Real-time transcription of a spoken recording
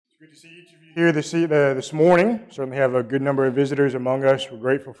Good to see each of you here this morning. Certainly have a good number of visitors among us. We're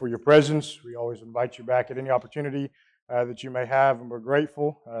grateful for your presence. We always invite you back at any opportunity that you may have, and we're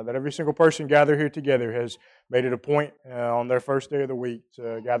grateful that every single person gathered here together has made it a point on their first day of the week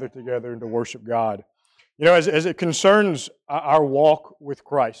to gather together and to worship God. You know, as it concerns our walk with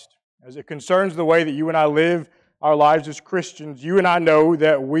Christ, as it concerns the way that you and I live our lives as Christians, you and I know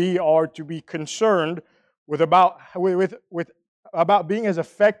that we are to be concerned with about being as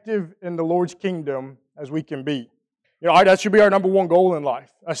effective in the Lord's kingdom as we can be. You know, that should be our number one goal in life.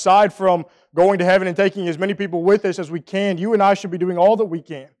 Aside from going to heaven and taking as many people with us as we can, you and I should be doing all that we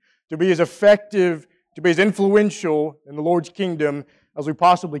can to be as effective, to be as influential in the Lord's kingdom as we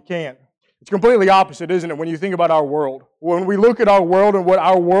possibly can. It's completely opposite, isn't it, when you think about our world? When we look at our world and what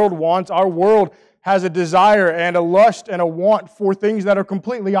our world wants, our world has a desire and a lust and a want for things that are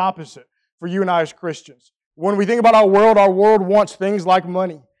completely opposite for you and I as Christians. When we think about our world wants things like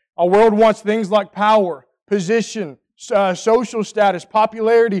money. Our world wants things like power, position, social status,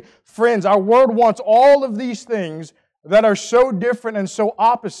 popularity, friends. Our world wants all of these things that are so different and so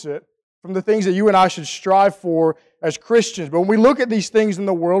opposite from the things that you and I should strive for as Christians. But when we look at these things in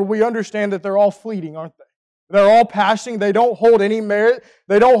the world, we understand that they're all fleeting, aren't they? They're all passing. They don't hold any merit.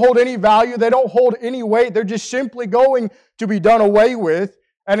 They don't hold any value. They don't hold any weight. They're just simply going to be done away with.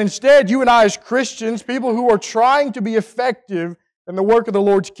 And instead, you and I as Christians, people who are trying to be effective in the work of the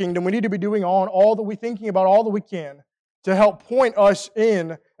Lord's kingdom, we need to be doing all that we can to help point us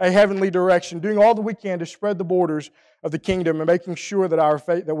in a heavenly direction, doing all that we can to spread the borders of the kingdom and making sure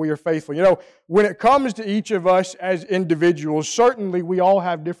that we are faithful. You know, when it comes to each of us as individuals, certainly we all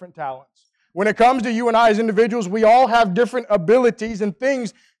have different talents. When it comes to you and I as individuals, we all have different abilities and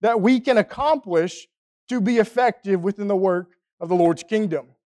things that we can accomplish to be effective within the work of the Lord's kingdom.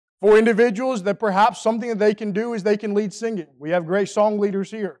 For individuals, that perhaps something that they can do is they can lead singing. We have great song leaders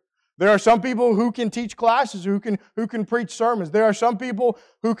here. There are some people who can teach classes, who can preach sermons. There are some people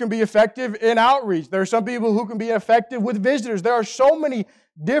who can be effective in outreach. There are some people who can be effective with visitors. There are so many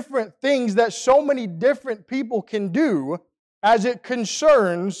different things that so many different people can do as it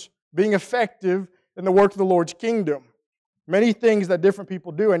concerns being effective in the work of the Lord's kingdom. Many things that different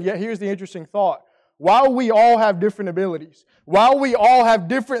people do, and yet here's the interesting thought. While we all have different abilities, while we all have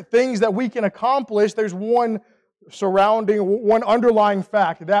different things that we can accomplish, there's one underlying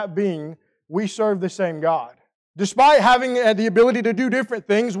fact, that being we serve the same God. Despite having the ability to do different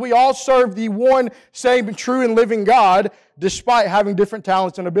things, we all serve the one same true and living God, despite having different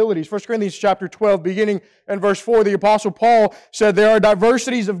talents and abilities. 1 Corinthians chapter 12, beginning in verse 4, the Apostle Paul said, "There are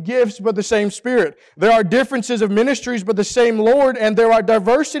diversities of gifts, but the same Spirit. There are differences of ministries, but the same Lord. And there are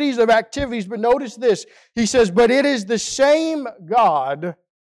diversities of activities." But notice this. He says, "But it is the same God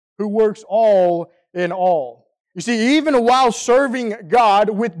who works all in all." You see, even while serving God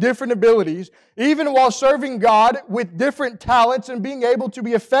with different abilities, even while serving God with different talents and being able to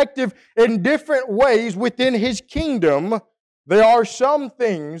be effective in different ways within His kingdom, there are some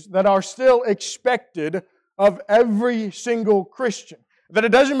things that are still expected of every single Christian. That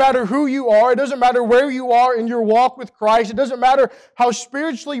it doesn't matter who you are, it doesn't matter where you are in your walk with Christ, it doesn't matter how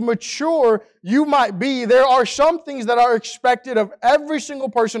spiritually mature you might be, there are some things that are expected of every single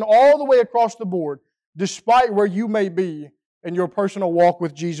person all the way across the board, despite where you may be in your personal walk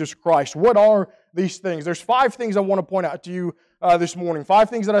with Jesus Christ. What are these things? There's 5 things I want to point out to you this morning. 5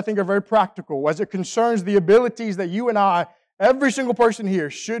 things that I think are very practical as it concerns the abilities that you and I, every single person here,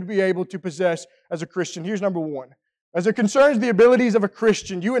 should be able to possess as a Christian. Here's number 1. As it concerns the abilities of a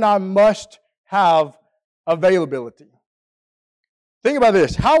Christian, you and I must have availability. Think about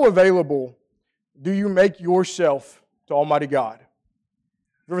this. How available do you make yourself to Almighty God?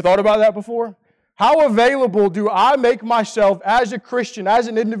 You ever thought about that before? How available do I make myself as a Christian, as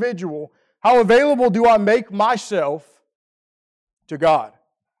an individual? How available do I make myself to God?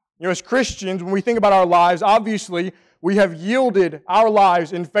 You know, as Christians, when we think about our lives, obviously, we have yielded our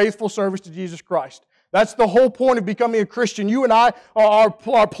lives in faithful service to Jesus Christ. That's the whole point of becoming a Christian. You and I are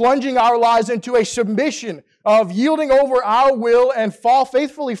plunging our lives into a submission of yielding over our will and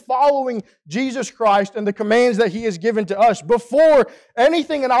faithfully following Jesus Christ and the commands that He has given to us. Before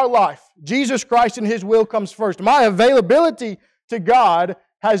anything in our life, Jesus Christ and His will comes first. My availability to God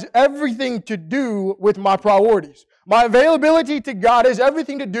has everything to do with my priorities. My availability to God has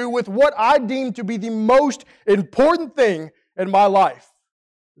everything to do with what I deem to be the most important thing in my life.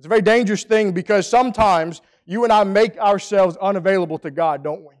 It's a very dangerous thing because sometimes you and I make ourselves unavailable to God,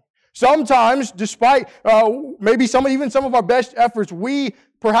 don't we? Sometimes, despite maybe some of our best efforts, we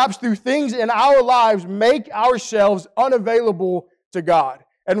perhaps through things in our lives make ourselves unavailable to God.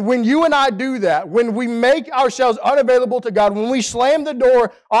 And when you and I do that, when we make ourselves unavailable to God, when we slam the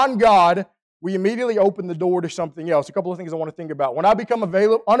door on God, we immediately open the door to something else. A couple of things I want to think about. When I become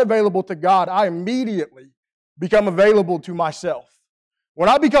unavailable to God, I immediately become available to myself. When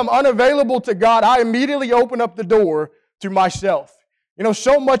I become unavailable to God, I immediately open up the door to myself. You know,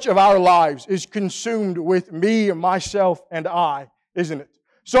 so much of our lives is consumed with me, myself, and I, isn't it?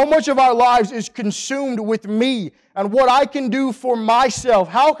 So much of our lives is consumed with me and what I can do for myself.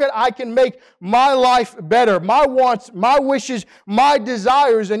 How I can make my life better, my wants, my wishes, my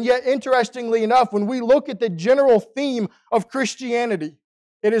desires. And yet, interestingly enough, when we look at the general theme of Christianity,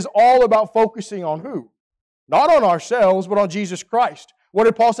 it is all about focusing on who? Not on ourselves, but on Jesus Christ. What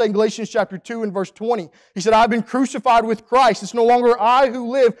did Paul say in Galatians chapter 2 and verse 20? He said, I've been crucified with Christ. It's no longer I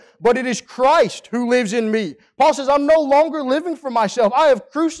who live, but it is Christ who lives in me. Paul says, I'm no longer living for myself. I have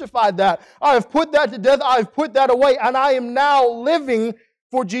crucified that. I have put that to death. I have put that away. And I am now living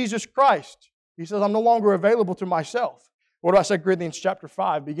for Jesus Christ. He says, I'm no longer available to myself. What about 2 Corinthians chapter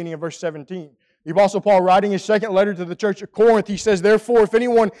 5, beginning of verse 17? The Apostle Paul, writing his second letter to the church at Corinth, he says, therefore, if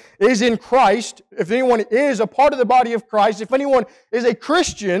anyone is in Christ, if anyone is a part of the body of Christ, if anyone is a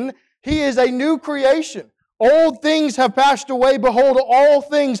Christian, he is a new creation. Old things have passed away. Behold, all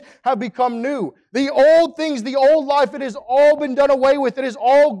things have become new. The old things, the old life, it has all been done away with. It has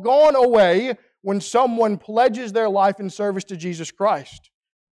all gone away when someone pledges their life in service to Jesus Christ.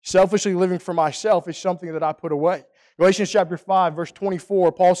 Selfishly living for myself is something that I put away. Galatians chapter 5, verse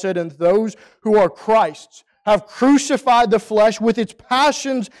 24, Paul said, and those who are Christ's have crucified the flesh with its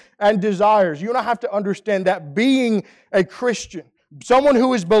passions and desires. You and I have to understand that being a Christian, someone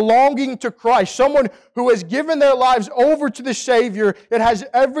who is belonging to Christ, someone who has given their lives over to the Savior, it has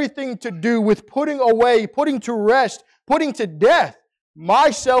everything to do with putting away, putting to rest, putting to death my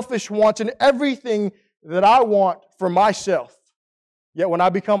selfish wants and everything that I want for myself. Yet when I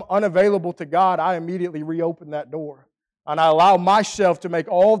become unavailable to God, I immediately reopen that door. And I allow myself to make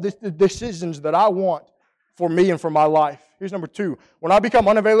all the decisions that I want for me and for my life. Here's number 2. When I become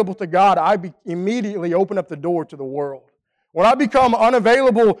unavailable to God, I immediately open up the door to the world. When I become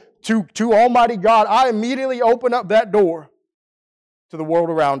unavailable to Almighty God, I immediately open up that door to the world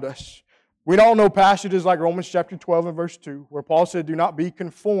around us. We all know passages like Romans chapter 12 and verse 2, where Paul said, do not be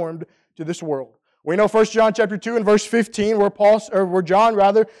conformed to this world. We know 1 John chapter 2 and verse 15, where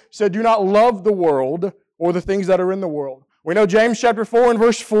John said, do not love the world or the things that are in the world. We know James chapter 4 and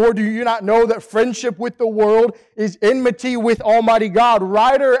verse 4, do you not know that friendship with the world is enmity with Almighty God?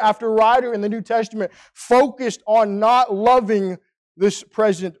 Writer after writer in the New Testament focused on not loving this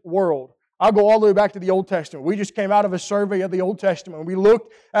present world. I'll go all the way back to the Old Testament. We just came out of a survey of the Old Testament. We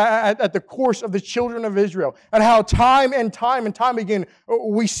looked at the course of the children of Israel and how time and time again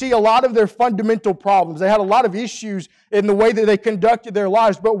we see a lot of their fundamental problems. They had a lot of issues in the way that they conducted their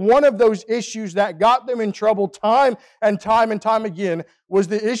lives, but one of those issues that got them in trouble time and time again was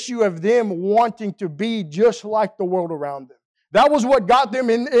the issue of them wanting to be just like the world around them. That was what got them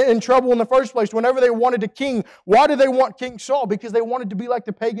in trouble in the first place. Whenever they wanted a king, why did they want King Saul? Because they wanted to be like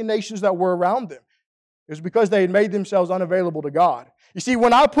the pagan nations that were around them. It was because they had made themselves unavailable to God. You see,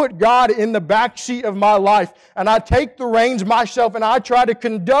 when I put God in the back seat of my life and I take the reins myself and I try to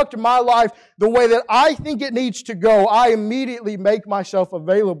conduct my life the way that I think it needs to go, I immediately make myself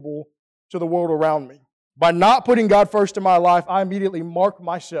available to the world around me. By not putting God first in my life, I immediately mark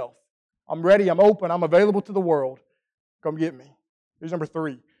myself. I'm ready, I'm open, I'm available to the world. Come get me. Here's number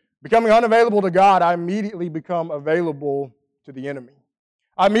 3. Becoming unavailable to God, I immediately become available to the enemy.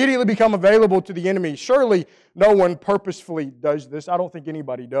 I immediately become available to the enemy. Surely no one purposefully does this. I don't think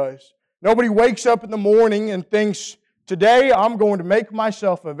anybody does. Nobody wakes up in the morning and thinks, today I'm going to make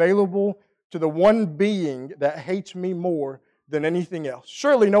myself available to the one being that hates me more than anything else.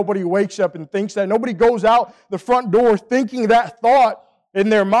 Surely nobody wakes up and thinks that. Nobody goes out the front door thinking that thought in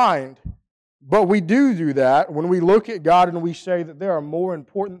their mind. But we do that when we look at God and we say that there are more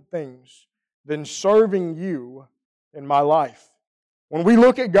important things than serving you in my life. When we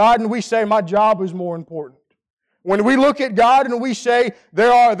look at God and we say my job is more important. When we look at God and we say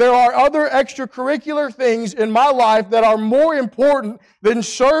there are other extracurricular things in my life that are more important than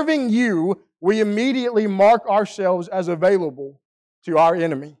serving you, we immediately mark ourselves as available to our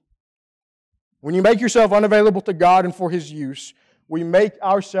enemy. When you make yourself unavailable to God and for His use, we make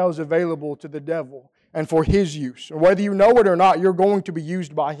ourselves available to the devil and for his use. And whether you know it or not, you're going to be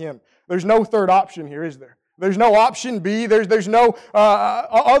used by him. There's no third option here, is there? There's no option B. There's no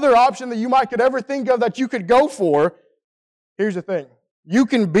other option that you could ever think of that you could go for. Here's the thing. You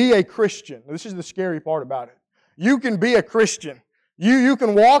can be a Christian. This is the scary part about it. You can be a Christian. You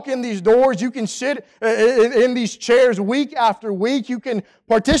can walk in these doors. You can sit in these chairs week after week. You can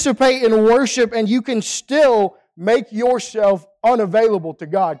participate in worship, and you can still make yourself unavailable to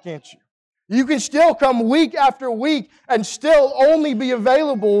God, can't you? You can still come week after week and still only be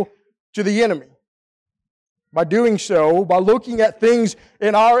available to the enemy. By doing so, by looking at things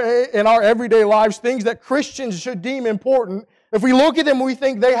in our everyday lives, things that Christians should deem important, if we look at them and we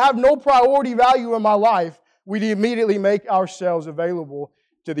think they have no priority value in my life, we immediately make ourselves available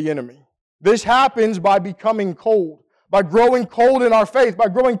to the enemy. This happens by becoming cold, by growing cold in our faith, by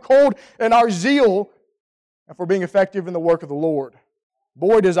growing cold in our zeal, and for being effective in the work of the Lord.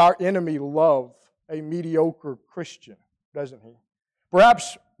 Boy, does our enemy love a mediocre Christian, doesn't he?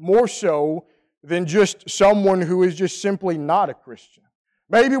 Perhaps more so than just someone who is just simply not a Christian.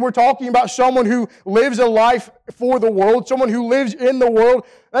 Maybe we're talking about someone who lives a life for the world, someone who lives in the world.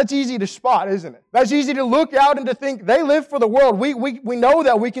 That's easy to spot, isn't it? That's easy to look out and to think they live for the world. We know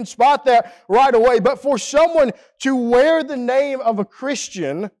that. We can spot that right away. But for someone to wear the name of a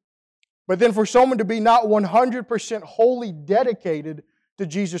Christian, but then for someone to be not 100% wholly dedicated to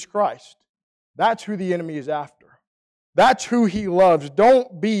Jesus Christ, that's who the enemy is after. That's who he loves.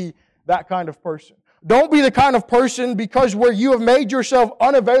 Don't be that kind of person. Don't be the kind of person because where you have made yourself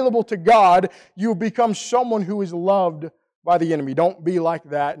unavailable to God, you have become someone who is loved by the enemy. Don't be like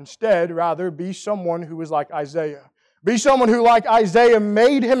that. Instead, rather, be someone who is like Isaiah. Be someone who, like Isaiah,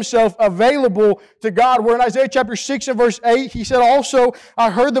 made himself available to God. Where in Isaiah chapter 6 and verse 8, he said, "Also, I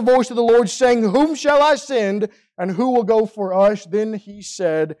heard the voice of the Lord saying, 'Whom shall I send, and who will go for us?' Then he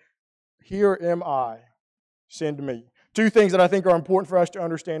said, 'Here am I, send me.'" Two things that I think are important for us to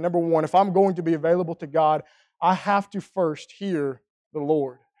understand. Number one, if I'm going to be available to God, I have to first hear the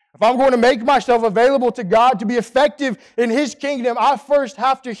Lord. If I'm going to make myself available to God to be effective in His kingdom, I first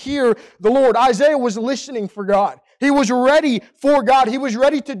have to hear the Lord. Isaiah was listening for God. He was ready for God. He was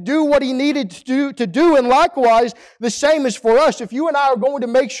ready to do what he needed to do. And likewise, the same is for us. If you and I are going to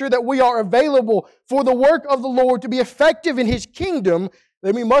make sure that we are available for the work of the Lord to be effective in His kingdom,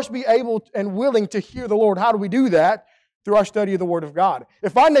 then we must be able and willing to hear the Lord. How do we do that? Through our study of the Word of God.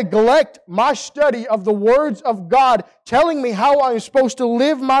 If I neglect my study of the words of God telling me how I am supposed to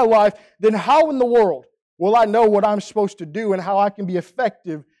live my life, then how in the world will I know what I'm supposed to do and how I can be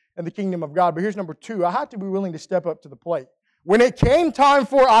effective in the kingdom of God? But here's number two. I have to be willing to step up to the plate. When it came time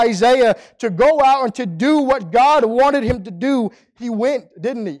for Isaiah to go out and to do what God wanted him to do, he went,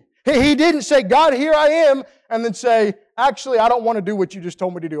 didn't he? He didn't say, "God, here I am," and then say, "Actually, I don't want to do what you just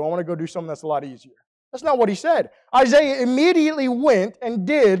told me to do. I want to go do something that's a lot easier." That's not what he said. Isaiah immediately went and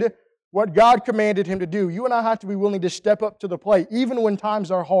did what God commanded him to do. You and I have to be willing to step up to the plate, even when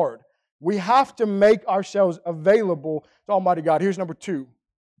times are hard. We have to make ourselves available to Almighty God. Here's number two.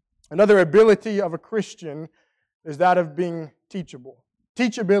 Another ability of a Christian is that of being teachable.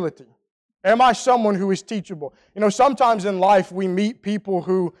 Teachability. Am I someone who is teachable? You know, sometimes in life we meet people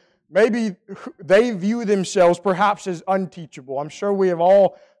who maybe they view themselves perhaps as unteachable. I'm sure we have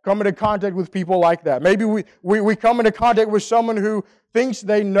all come into contact with people like that. Maybe we come into contact with someone who thinks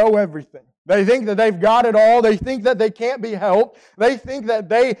they know everything. They think that they've got it all. They think that they can't be helped. They think that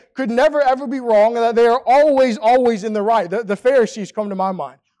they could never ever be wrong and that they are always in the right. The Pharisees come to my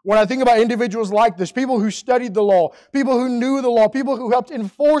mind. When I think about individuals like this, people who studied the law, people who knew the law, people who helped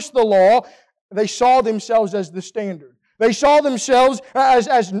enforce the law, they saw themselves as the standard. They saw themselves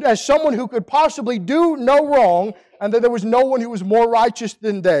as someone who could possibly do no wrong, and that there was no one who was more righteous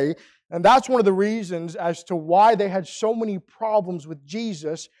than they. And that's one of the reasons as to why they had so many problems with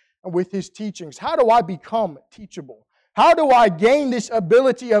Jesus and with His teachings. How do I become teachable? How do I gain this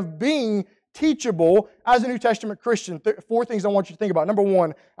ability of being teachable as a New Testament Christian? Four things I want you to think about. Number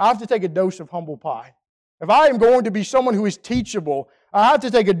one, I have to take a dose of humble pie. If I am going to be someone who is teachable, I have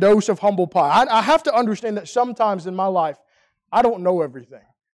to take a dose of humble pie. I have to understand that sometimes in my life, I don't know everything.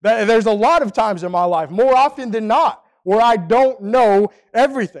 There's a lot of times in my life, more often than not, where I don't know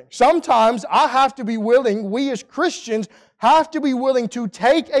everything. Sometimes I have to be willing, we as Christians have to be willing to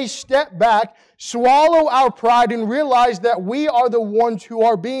take a step back, swallow our pride, and realize that we are the ones who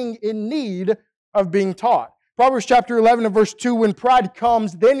are being in need of being taught. Proverbs chapter 11 and verse 2, when pride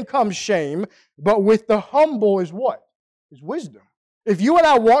comes, then comes shame, but with the humble is what? Is wisdom. If you and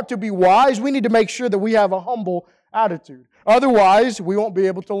I want to be wise, we need to make sure that we have a humble attitude. Otherwise, we won't be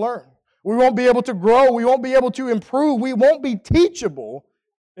able to learn. We won't be able to grow. We won't be able to improve. We won't be teachable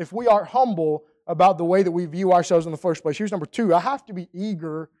if we are humble about the way that we view ourselves in the first place. Here's number two. I have to be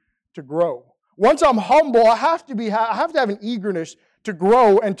eager to grow. Once I'm humble, I have to have an eagerness to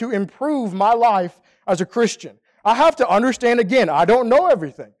grow and to improve my life as a Christian. I have to understand, again, I don't know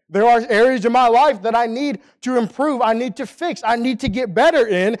everything. There are areas in my life that I need to improve, I need to fix, I need to get better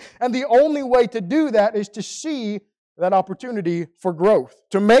in, and the only way to do that is to see that opportunity for growth,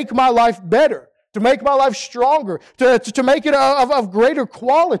 to make my life better, to make my life stronger, to make it of greater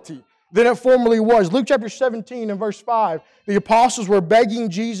quality than it formerly was. Luke chapter 17 and verse 5, the apostles were begging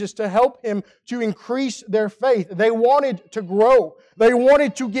Jesus to help him to increase their faith. They wanted to grow. They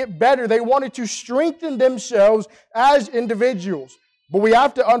wanted to get better. They wanted to strengthen themselves as individuals. But we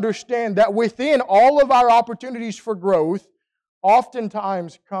have to understand that within all of our opportunities for growth,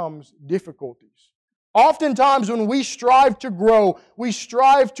 oftentimes comes difficulties. Oftentimes when we strive to grow, we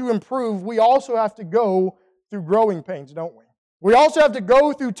strive to improve, we also have to go through growing pains, don't we? We also have to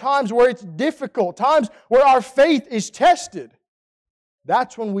go through times where it's difficult, times where our faith is tested.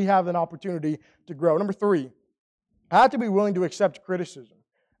 That's when we have an opportunity to grow. Number 3, I have to be willing to accept criticism.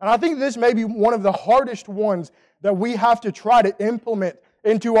 And I think this may be one of the hardest ones that we have to try to implement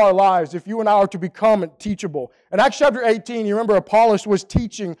into our lives if you and I are to become teachable. In Acts chapter 18, you remember Apollos was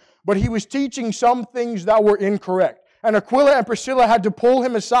teaching, but he was teaching some things that were incorrect. And Aquila and Priscilla had to pull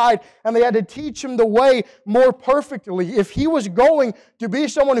him aside, and they had to teach him the way more perfectly. If he was going to be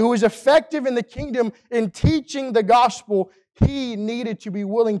someone who is effective in the kingdom in teaching the gospel, he needed to be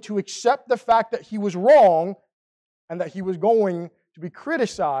willing to accept the fact that he was wrong and that he was going to be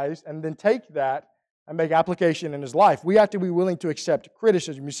criticized, and then take that and make application in his life. We have to be willing to accept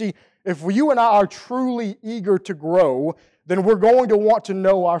criticism. You see, if you and I are truly eager to grow, then we're going to want to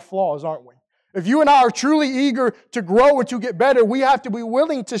know our flaws, aren't we? If you and I are truly eager to grow and to get better, we have to be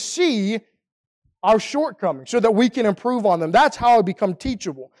willing to see our shortcomings so that we can improve on them. That's how I become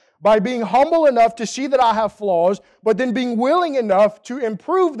teachable. By being humble enough to see that I have flaws, but then being willing enough to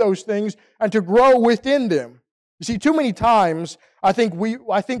improve those things and to grow within them. You see, too many times, I think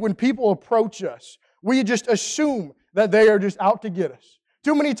when people approach us, we just assume that they are just out to get us.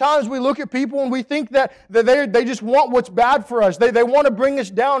 Too many times we look at people and we think that they just want what's bad for us. They want to bring us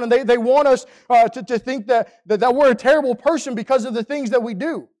down, and they want us to think that we're a terrible person because of the things that we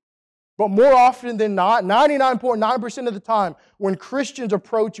do. But more often than not, 99.9% of the time, when Christians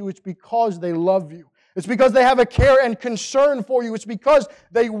approach you, it's because they love you. It's because they have a care and concern for you. It's because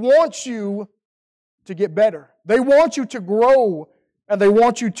they want you to get better. They want you to grow, and they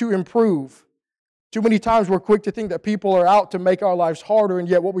want you to improve. Too many times we're quick to think that people are out to make our lives harder, and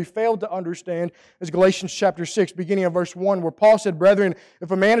yet what we fail to understand is Galatians chapter 6, beginning of verse 1, where Paul said, "Brethren,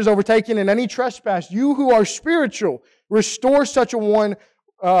 if a man is overtaken in any trespass, you who are spiritual, restore such a one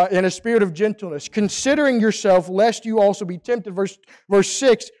in a spirit of gentleness, considering yourself, lest you also be tempted." Verse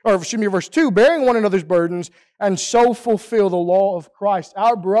 2, "Bearing one another's burdens, and so fulfill the law of Christ."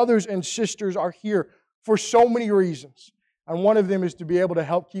 Our brothers and sisters are here for so many reasons. And one of them is to be able to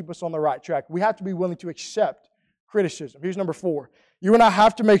help keep us on the right track. We have to be willing to accept criticism. Here's number 4. You and I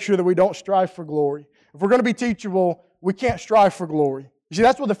have to make sure that we don't strive for glory. If we're going to be teachable, we can't strive for glory. You see,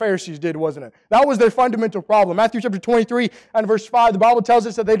 that's what the Pharisees did, wasn't it? That was their fundamental problem. Matthew chapter 23 and verse 5, the Bible tells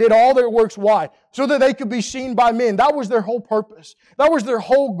us that they did all their works. Why? So that they could be seen by men. That was their whole purpose. That was their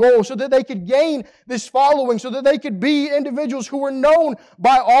whole goal, so that they could gain this following, so that they could be individuals who were known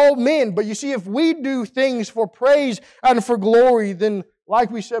by all men. But you see, if we do things for praise and for glory, then, like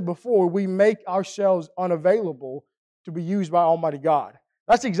we said before, we make ourselves unavailable to be used by Almighty God.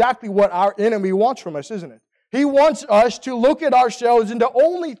 That's exactly what our enemy wants from us, isn't it? He wants us to look at ourselves and to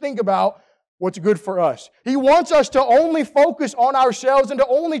only think about what's good for us. He wants us to only focus on ourselves and to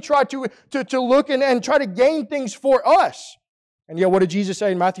only try to look and try to gain things for us. And yet, what did Jesus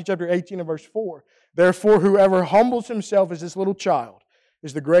say in Matthew chapter 18 and verse 4? "Therefore, whoever humbles himself as this little child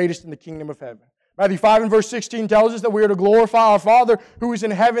is the greatest in the kingdom of heaven." Matthew 5 and verse 16 tells us that we are to glorify our Father who is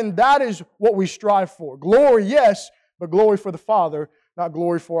in heaven. That is what we strive for. Glory, yes, but glory for the Father, not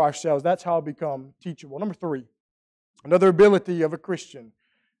glory for ourselves. That's how I become teachable. Number 3, another ability of a Christian,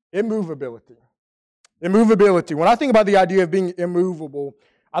 immovability. Immovability. When I think about the idea of being immovable,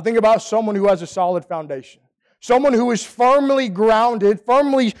 I think about someone who has a solid foundation. Someone who is firmly grounded,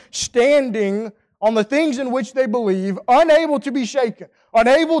 firmly standing on the things in which they believe, unable to be shaken,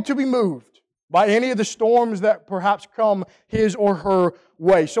 unable to be moved by any of the storms that perhaps come his or her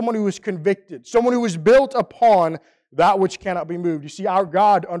way. Someone who is convicted. Someone who is built upon that which cannot be moved. You see, our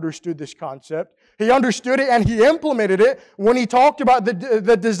God understood this concept. He understood it and He implemented it when He talked about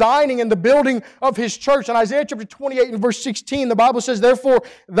the designing and the building of His church. In Isaiah chapter 28 and verse 16, the Bible says, "Therefore,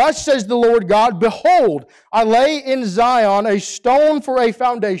 thus says the Lord God, Behold, I lay in Zion a stone for a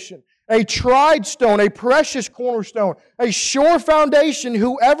foundation, a tried stone, a precious cornerstone, a sure foundation.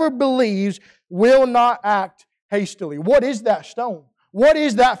 Whoever believes will not act hastily." What is that stone? What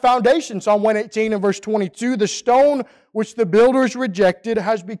is that foundation? Psalm 118 and verse 22, the stone which the builders rejected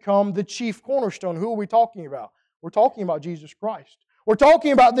has become the chief cornerstone. Who are we talking about? We're talking about Jesus Christ. We're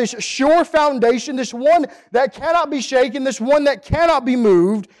talking about this sure foundation, this one that cannot be shaken, this one that cannot be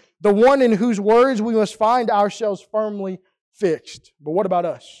moved, the one in whose words we must find ourselves firmly fixed. But what about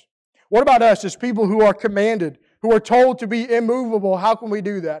us? What about us as people who are commanded, who are told to be immovable? How can we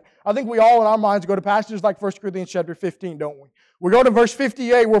do that? I think we all in our minds go to passages like 1 Corinthians chapter 15, don't we? We go to verse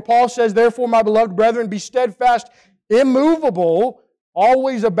 58 where Paul says, "Therefore, my beloved brethren, be steadfast, immovable,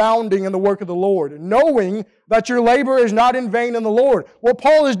 always abounding in the work of the Lord, knowing that your labor is not in vain in the Lord." What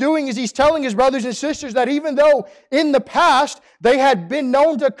Paul is doing is he's telling his brothers and sisters that even though in the past they had been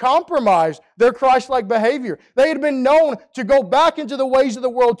known to compromise their Christ-like behavior, they had been known to go back into the ways of the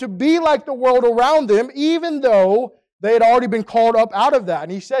world, to be like the world around them, even though they had already been called up out of that.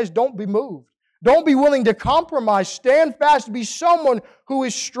 And he says, don't be moved. Don't be willing to compromise. Stand fast. Be someone who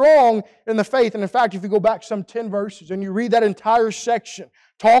is strong in the faith. And in fact, if you go back some 10 verses and you read that entire section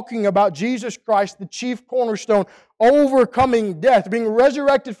talking about Jesus Christ, the chief cornerstone, overcoming death, being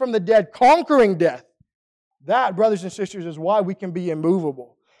resurrected from the dead, conquering death, that, brothers and sisters, is why we can be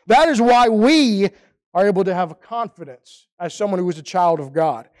immovable. That is why we are able to have a confidence as someone who is a child of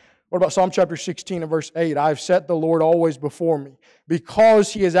God. What about Psalm chapter 16 and verse 8? "I have set the Lord always before me,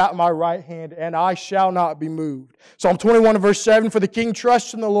 because He is at my right hand, and I shall not be moved." Psalm 21 and verse 7, "For the king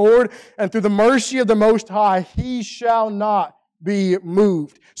trusts in the Lord, and through the mercy of the Most High, he shall not be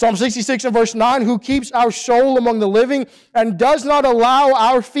moved." Psalm 66 and verse 9, "Who keeps our soul among the living, and does not allow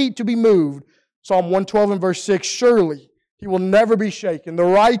our feet to be moved." Psalm 112 and verse 6, "Surely He will never be shaken. The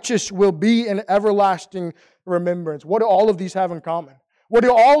righteous will be in everlasting remembrance." What do all of these have in common? What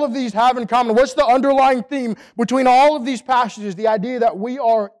do all of these have in common? What's the underlying theme between all of these passages? The idea that we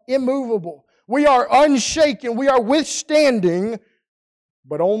are immovable. We are unshaken. We are withstanding,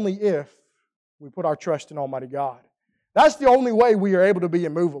 but only if we put our trust in Almighty God. That's the only way we are able to be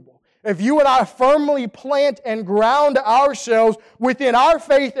immovable. If you and I firmly plant and ground ourselves within our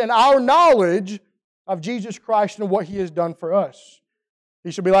faith and our knowledge of Jesus Christ and what He has done for us.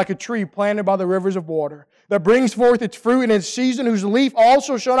 He shall be like a tree planted by the rivers of water, that brings forth its fruit in its season, whose leaf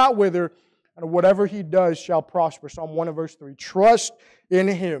also shall not wither, and whatever he does shall prosper. Psalm 1 and verse 3. Trust in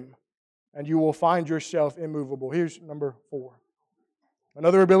Him, and you will find yourself immovable. Here's number 4.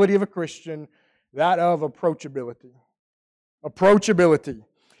 Another ability of a Christian, that of approachability. Approachability.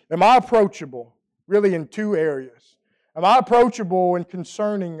 Am I approachable? Really in 2 areas. Am I approachable in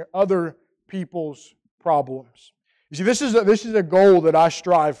concerning other people's problems? You see, this is a goal that I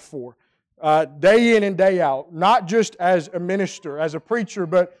strive for, day in and day out, not just as a minister, as a preacher,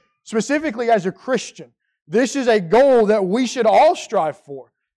 but specifically as a Christian. This is a goal that we should all strive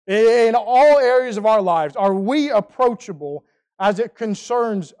for in all areas of our lives. Are we approachable as it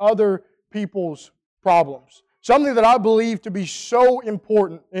concerns other people's problems? Something that I believe to be so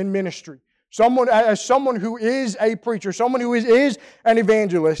important in ministry. As someone who is a preacher, someone who is an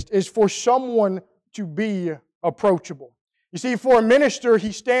evangelist, is for someone to be approachable. You see, for a minister,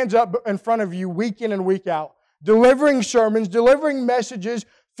 he stands up in front of you week in and week out, delivering sermons, delivering messages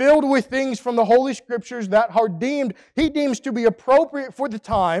filled with things from the Holy Scriptures that he deems to be appropriate for the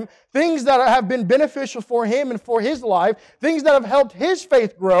time, things that have been beneficial for him and for his life, things that have helped his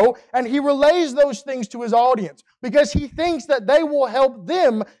faith grow, and he relays those things to his audience because he thinks that they will help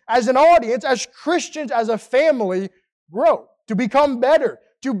them as an audience, as Christians, as a family, grow, to become better,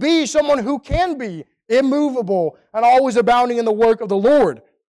 to be someone who can be immovable and always abounding in the work of the Lord.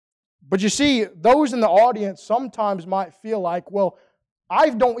 But you see, those in the audience sometimes might feel like, well, I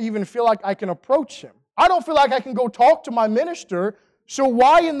don't even feel like I can approach him. I don't feel like I can go talk to my minister, so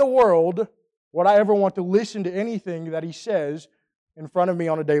why in the world would I ever want to listen to anything that he says in front of me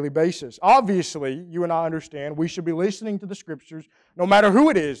on a daily basis? Obviously, you and I understand we should be listening to the Scriptures, no matter who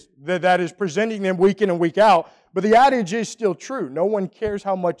it is that is presenting them week in and week out. But the adage is still true. No one cares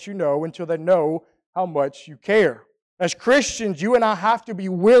how much you know until they know how much you care. As Christians, you and I have to be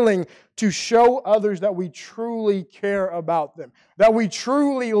willing to show others that we truly care about them, that we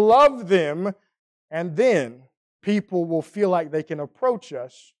truly love them, and then people will feel like they can approach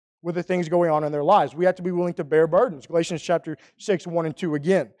us with the things going on in their lives. We have to be willing to bear burdens. Galatians chapter 6, 1 and 2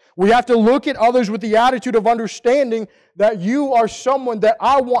 again. We have to look at others with the attitude of understanding that you are someone that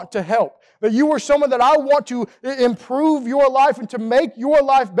I want to help. That you are someone that I want to improve your life and to make your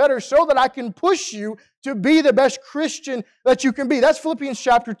life better so that I can push you to be the best Christian that you can be. That's Philippians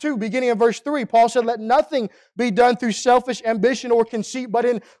chapter 2, beginning of verse 3. Paul said, "Let nothing be done through selfish ambition or conceit, but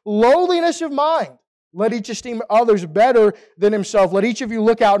in lowliness of mind. Let each esteem others better than himself. Let each of you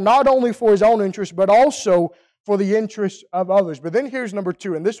look out not only for his own interest, but also for the interests of others. But then here's number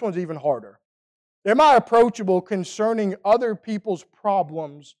 2, and this one's even harder. Am I approachable concerning other people's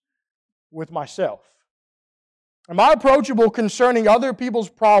problems with myself? Am I approachable concerning other people's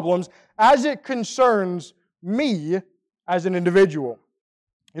problems as it concerns me as an individual?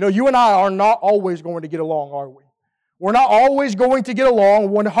 You know, you and I are not always going to get along, are we? We're not always going to get along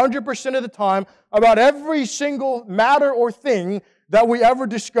 100% of the time about every single matter or thing that we ever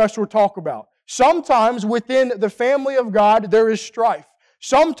discuss or talk about. Sometimes within the family of God, there is strife.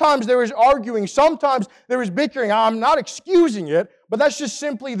 Sometimes there is arguing. Sometimes there is bickering. I'm not excusing it, but that's just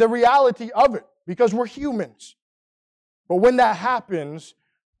simply the reality of it because we're humans. But when that happens,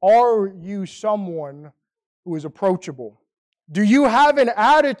 are you someone who is approachable? Do you have an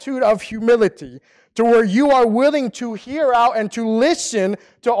attitude of humility to where you are willing to hear out and to listen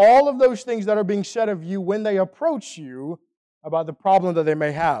to all of those things that are being said of you when they approach you about the problem that they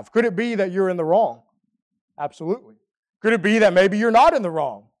may have? Could it be that you're in the wrong? Absolutely. Could it be that maybe you're not in the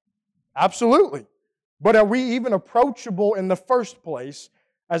wrong? Absolutely. But are we even approachable in the first place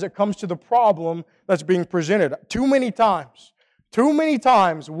as it comes to the problem that's being presented? Too many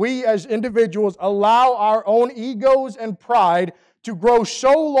times we as individuals allow our own egos and pride to grow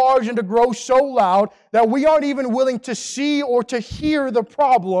so large and to grow so loud that we aren't even willing to see or to hear the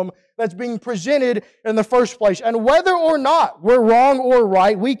problem that's being presented in the first place. And whether or not we're wrong or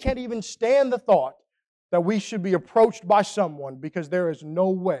right, we can't even stand the thought that we should be approached by someone because there is no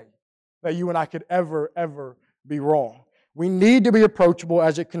way that you and I could ever be wrong. We need to be approachable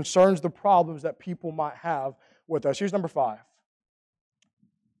as it concerns the problems that people might have with us. Here's number 5.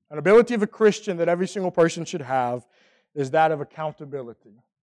 An ability of a Christian that every single person should have is that of accountability.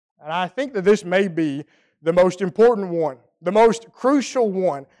 And I think that this may be the most important one, the most crucial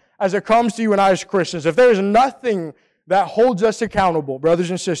one as it comes to you and I as Christians. If there is nothing that holds us accountable, brothers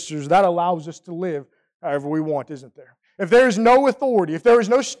and sisters, that allows us to live however we want, isn't there? If there is no authority, if there is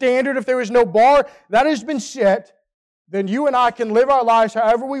no standard, if there is no bar that has been set, then you and I can live our lives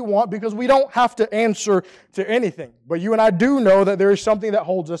however we want because we don't have to answer to anything. But you and I do know that there is something that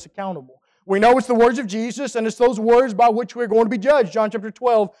holds us accountable. We know it's the words of Jesus, and it's those words by which we're going to be judged. John chapter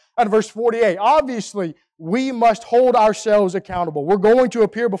 12 and verse 48. Obviously, we must hold ourselves accountable. We're going to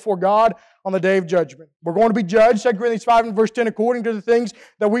appear before God on the day of judgment. We're going to be judged, 2 Corinthians 5 and verse 10, according to the things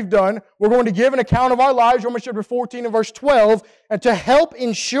that we've done. We're going to give an account of our lives, Romans chapter 14 and verse 12. And to help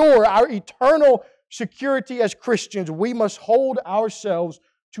ensure our eternal security as Christians, we must hold ourselves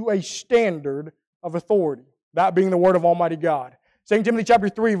to a standard of authority, that being the Word of Almighty God. 2 Timothy chapter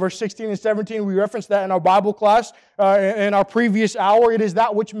 3, verse 16 and 17, we referenced that in our Bible class in our previous hour. It is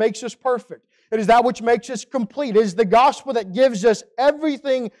that which makes us perfect. It is that which makes us complete. It is the gospel that gives us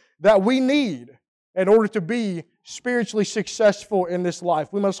everything that we need in order to be spiritually successful in this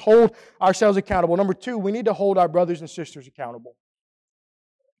life. We must hold ourselves accountable. Number 2, we need to hold our brothers and sisters accountable.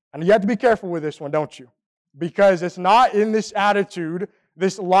 And you have to be careful with this one, don't you? Because it's not in this attitude,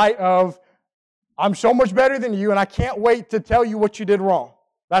 this light of, I'm so much better than you and I can't wait to tell you what you did wrong.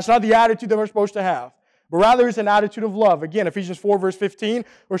 That's not the attitude that we're supposed to have. But rather it's an attitude of love. Again, Ephesians 4 verse 15,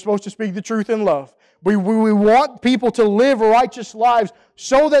 we're supposed to speak the truth in love. We want people to live righteous lives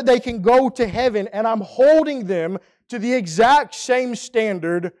so that they can go to heaven, and I'm holding them to the exact same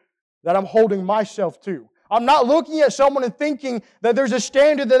standard that I'm holding myself to. I'm not looking at someone and thinking that there's a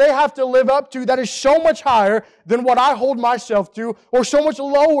standard that they have to live up to that is so much higher than what I hold myself to, or so much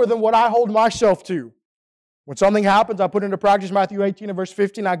lower than what I hold myself to. When something happens, I put into practice Matthew 18 and verse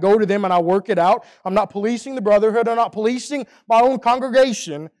 15. I go to them and I work it out. I'm not policing the brotherhood. I'm not policing my own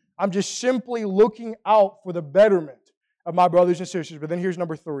congregation. I'm just simply looking out for the betterment of my brothers and sisters. But then here's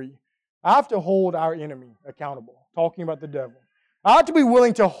number 3. I have to hold our enemy accountable. Talking about the devil. I have to be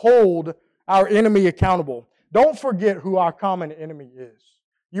willing to hold our enemy accountable. Don't forget who our common enemy is.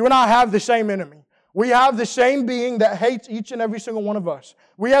 You and I have the same enemy. We have the same being that hates each and every single one of us.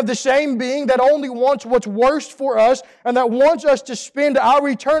 We have the same being that only wants what's worst for us and that wants us to spend our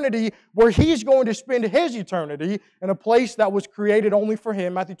eternity where He's going to spend His eternity in a place that was created only for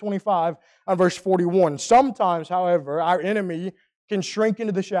Him, Matthew 25 and verse 41. Sometimes, however, our enemy can shrink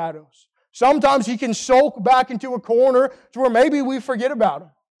into the shadows. Sometimes he can sulk back into a corner to where maybe we forget about him.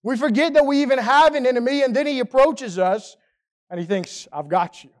 We forget that we even have an enemy, and then he approaches us and he thinks, I've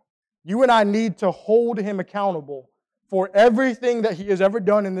got you. You and I need to hold him accountable for everything that he has ever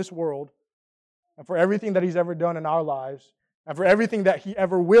done in this world, and for everything that he's ever done in our lives, and for everything that he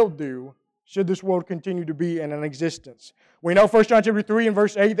ever will do should this world continue to be in an existence. We know 1 John chapter 3 and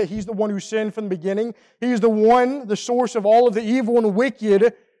verse 8 that he's the one who sinned from the beginning. He is the one, the source of all of the evil and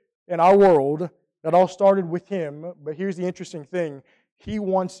wicked in our world. That all started with him. But here's the interesting thing. He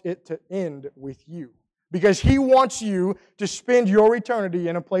wants it to end with you. because He wants you to spend your eternity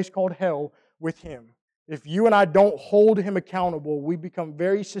in a place called hell with Him. If you and I don't hold Him accountable, we become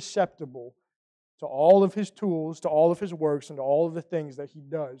very susceptible to all of His tools, to all of His works, and to all of the things that He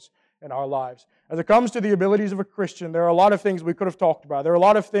does in our lives. As it comes to the abilities of a Christian, there are a lot of things we could have talked about. There are a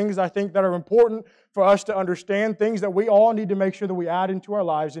lot of things I think that are important for us to understand, things that we all need to make sure that we add into our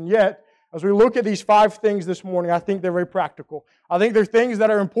lives. And yet, as we look at these 5 things this morning, I think they're very practical. I think they're things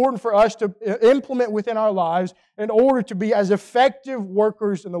that are important for us to implement within our lives in order to be as effective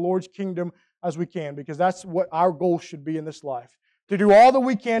workers in the Lord's kingdom as we can, because that's what our goal should be in this life. To do all that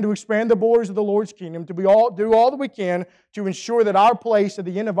we can to expand the borders of the Lord's kingdom, to do all that we can to ensure that our place at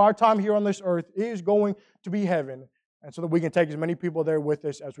the end of our time here on this earth is going to be heaven, and so that we can take as many people there with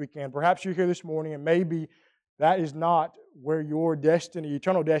us as we can. Perhaps you're here this morning and maybe that is not where your destiny,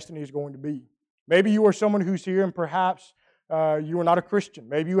 eternal destiny, is going to be. Maybe you are someone who's here and perhaps you are not a Christian.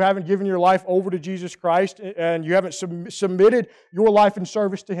 Maybe you haven't given your life over to Jesus Christ and you haven't submitted your life in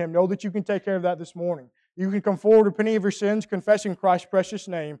service to Him. Know that you can take care of that this morning. You can come forward, repent of your sins, confessing Christ's precious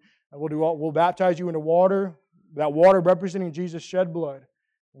name, and we'll baptize you into water, that water representing Jesus' shed blood.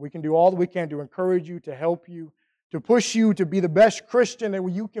 We can do all that we can to encourage you, to help you, to push you to be the best Christian that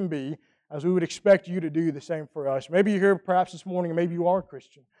you can be, as we would expect you to do the same for us. Maybe you're here perhaps this morning and maybe you are a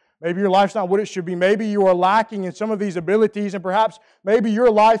Christian. Maybe your life's not what it should be. Maybe you are lacking in some of these abilities, and perhaps maybe your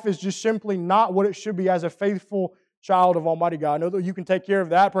life is just simply not what it should be as a faithful child of Almighty God. I know that you can take care of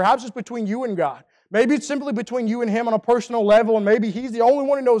that. Perhaps it's between you and God. Maybe it's simply between you and Him on a personal level, and maybe He's the only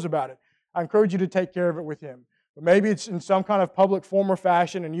one who knows about it. I encourage you to take care of it with Him. But maybe it's in some kind of public form or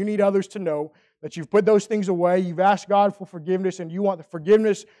fashion, and you need others to know that you've put those things away, you've asked God for forgiveness, and you want the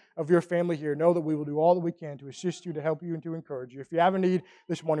forgiveness of your family here. Know that we will do all that we can to assist you, to help you, and to encourage you. If you have a need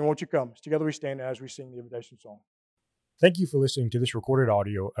this morning, won't you come? Together we stand as we sing the invitation song. Thank you for listening to this recorded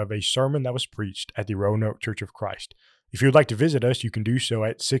audio of a sermon that was preached at the Roanoke Church of Christ. If you would like to visit us, you can do so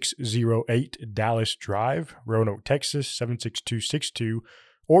at 608 Dallas Drive, Roanoke, Texas, 76262,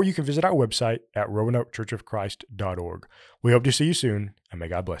 or you can visit our website at roanokechurchofchrist.org. We hope to see you soon, and may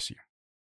God bless you.